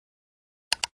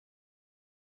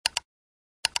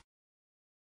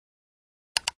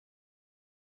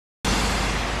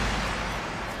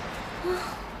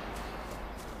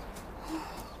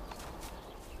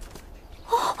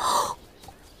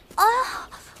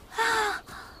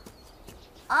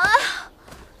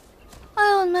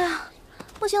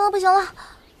行了，不行了，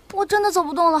我真的走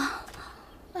不动了。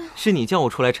是你叫我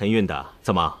出来晨运的，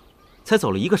怎么，才走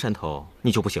了1个山头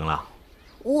你就不行了？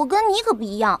我跟你可不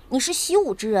一样，你是习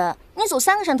武之人，你走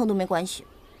3个山头都没关系。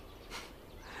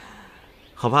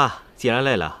好吧，既然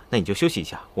累了，那你就休息一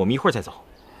下，我们一会儿再走。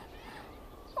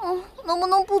能不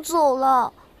能不走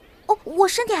了？哦，我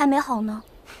身体还没好呢。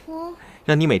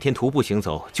让你每天徒步行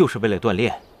走，就是为了锻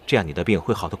炼，这样你的病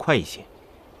会好得快一些。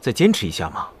再坚持一下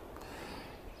嘛。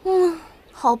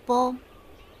好吧。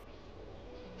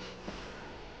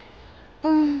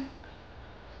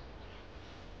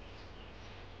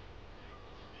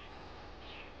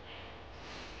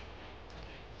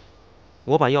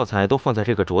我把药材都放在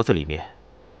这个镯子里面，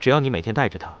只要你每天带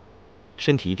着它，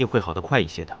身体一定会好得快一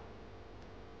些的。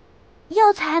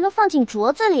药材还能放进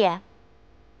镯子里？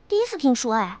第一次听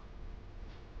说哎。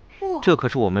这可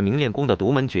是我们明炼宫的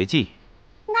独门绝技。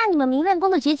那你们明炼宫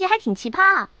的绝技还挺奇葩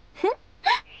啊。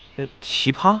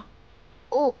奇葩？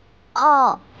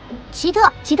奇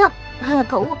特，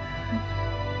可恶。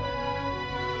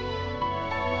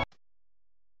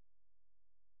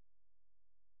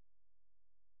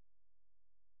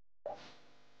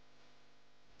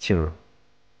晴儿，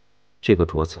这个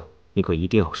镯子你可一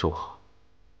定要收好，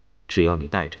只要你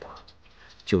带着它，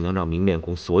就能让明炼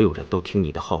宫所有人都听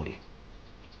你的号令，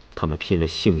他们拼了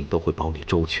性命都会保你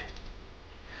周全。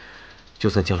就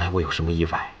算将来我有什么意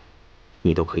外，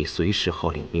你都可以随时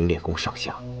号令明炼宫上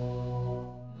下。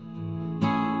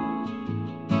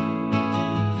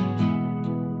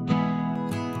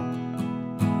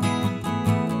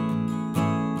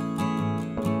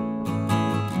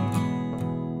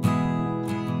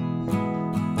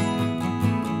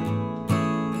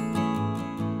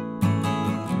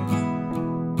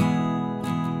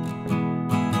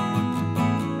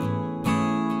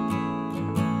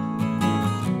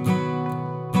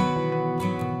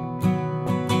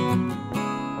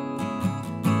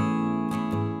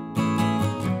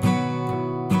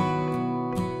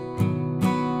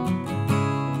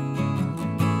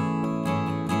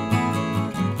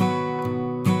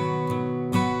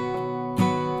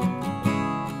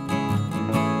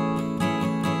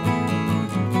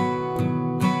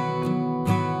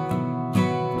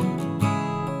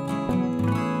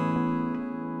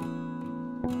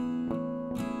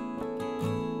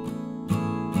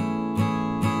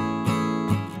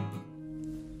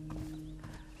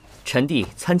臣弟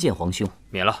参见皇兄。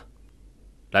免了，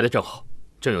来得正好，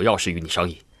正有要事与你商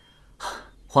议。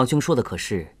皇兄说的可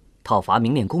是讨伐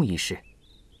明炼宫一事？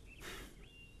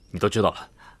你都知道了。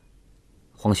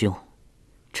皇兄，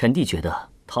臣弟觉得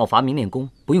讨伐明炼宫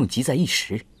不用急在一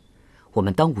时，我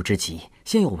们当务之急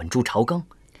先要稳住朝纲。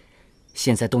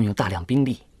现在动用大量兵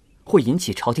力，会引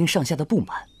起朝廷上下的不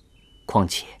满。况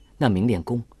且那明炼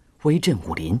宫威震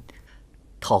武林，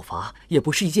讨伐也不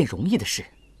是一件容易的事。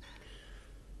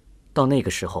到那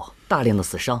个时候，大量的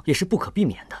死伤也是不可避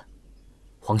免的。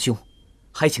皇兄，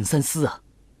还请三思啊！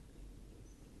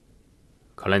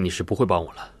看来你是不会帮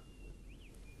我了，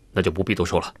那就不必多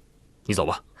说了，你走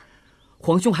吧。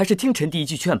皇兄还是听臣弟一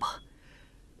句劝吧，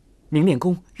明炼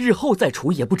宫日后再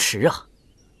除也不迟啊。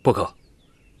不可，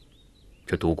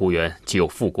这独孤芫既有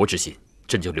复国之心，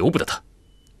朕就留不得他。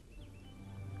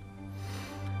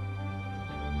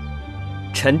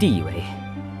臣弟以为，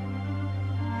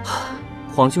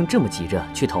皇兄这么急着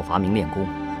去讨伐明炼宫，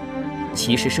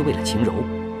其实是为了晴柔，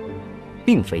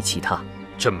并非其他。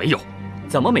朕没有。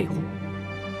怎么没有？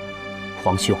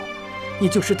皇兄，你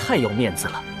就是太要面子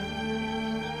了。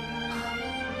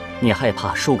你害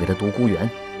怕输给了独孤芫，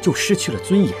就失去了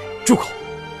尊严。住口！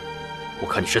我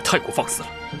看你是太过放肆了。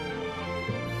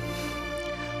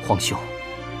皇兄，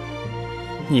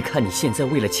你看你现在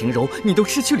为了晴柔，你都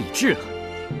失去理智了。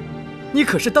你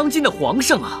可是当今的皇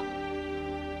上啊！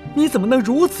你怎么能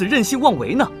如此任性妄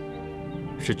为呢？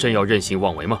是朕要任性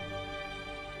妄为吗？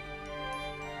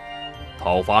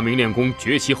讨伐明炼宫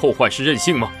绝其后患是任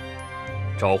性吗？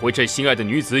找回朕心爱的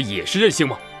女子也是任性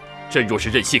吗？朕若是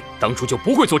任性，当初就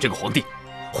不会做这个皇帝。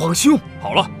皇兄，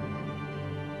好了，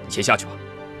你先下去吧，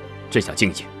朕想静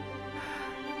一静。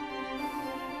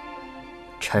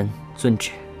臣遵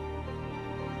旨。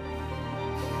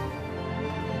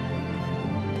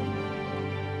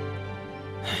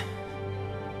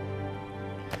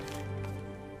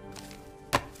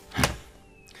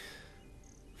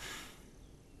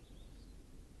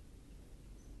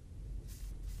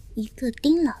一个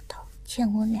丁老头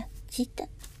欠我2个鸡蛋，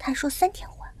他说3天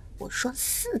还，我说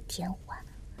4天还，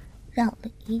绕了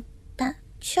一大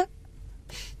圈。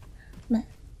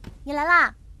你来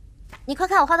啦！你快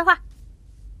看我画的画。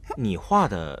你画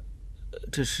的，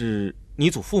这是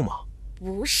你祖父吗？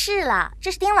不是啦，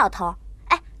这是丁老头。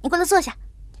哎，你过来坐下。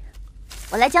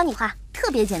我来教你画，特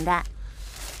别简单。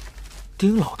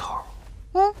丁老头。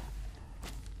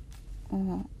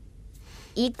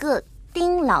一个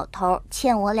丁老头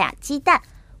欠我2鸡蛋，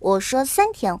我说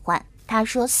3天还，他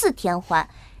说4天还，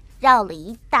绕了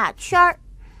一大圈儿，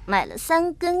买了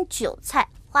3根韭菜，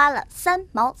花了3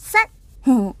毛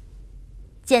3。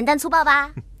简单粗暴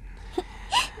吧？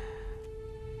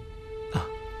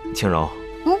晴柔，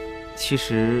其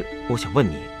实我想问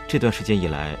你，这段时间以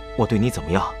来我对你怎么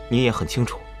样，你也很清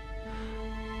楚。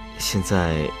现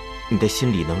在你的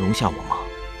心里能容下我吗？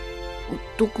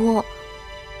独孤，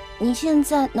你现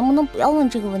在能不能不要问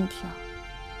这个问题啊？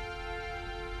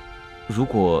如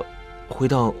果回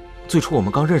到最初我们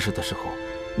刚认识的时候，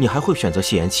你还会选择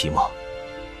谢延奇吗？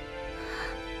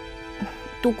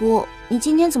独孤，你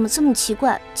今天怎么这么奇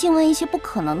怪，净问一些不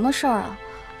可能的事儿啊？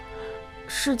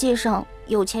世界上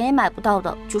有钱也买不到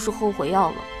的就是后悔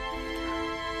药了。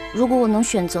如果我能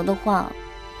选择的话，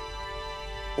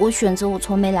我选择我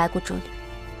从没来过这里。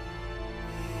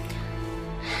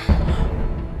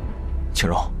晴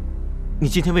柔，你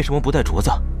今天为什么不戴镯子？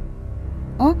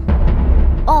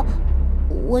哦，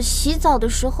我洗澡的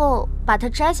时候把它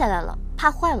摘下来了，怕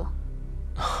坏了。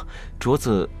镯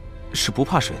子是不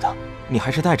怕水的，你还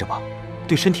是戴着吧，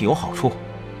对身体有好处。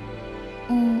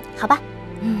好吧。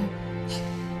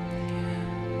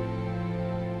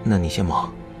那你先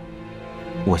忙，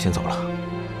我先走了。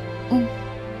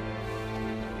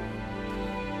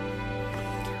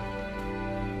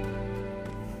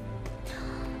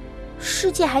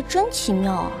世界还真奇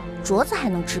妙啊，镯子还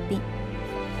能治病。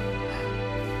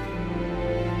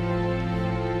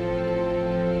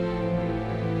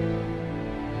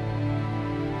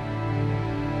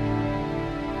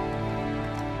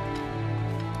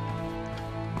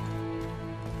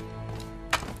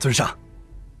尊上，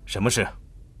什么事？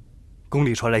宫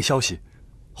里传来消息，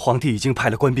皇帝已经派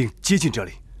了官兵接近这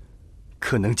里，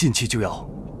可能近期就要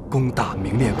攻打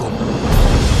冥炼宫。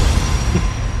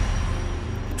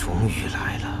终于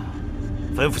来了，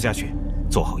吩咐下去，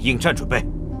做好应战准备。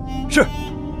是。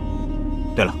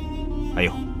对了，还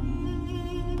有，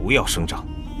不要声张，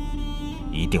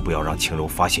一定不要让晴柔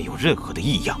发现有任何的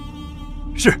异样。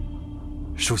是，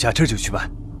属下这就去办。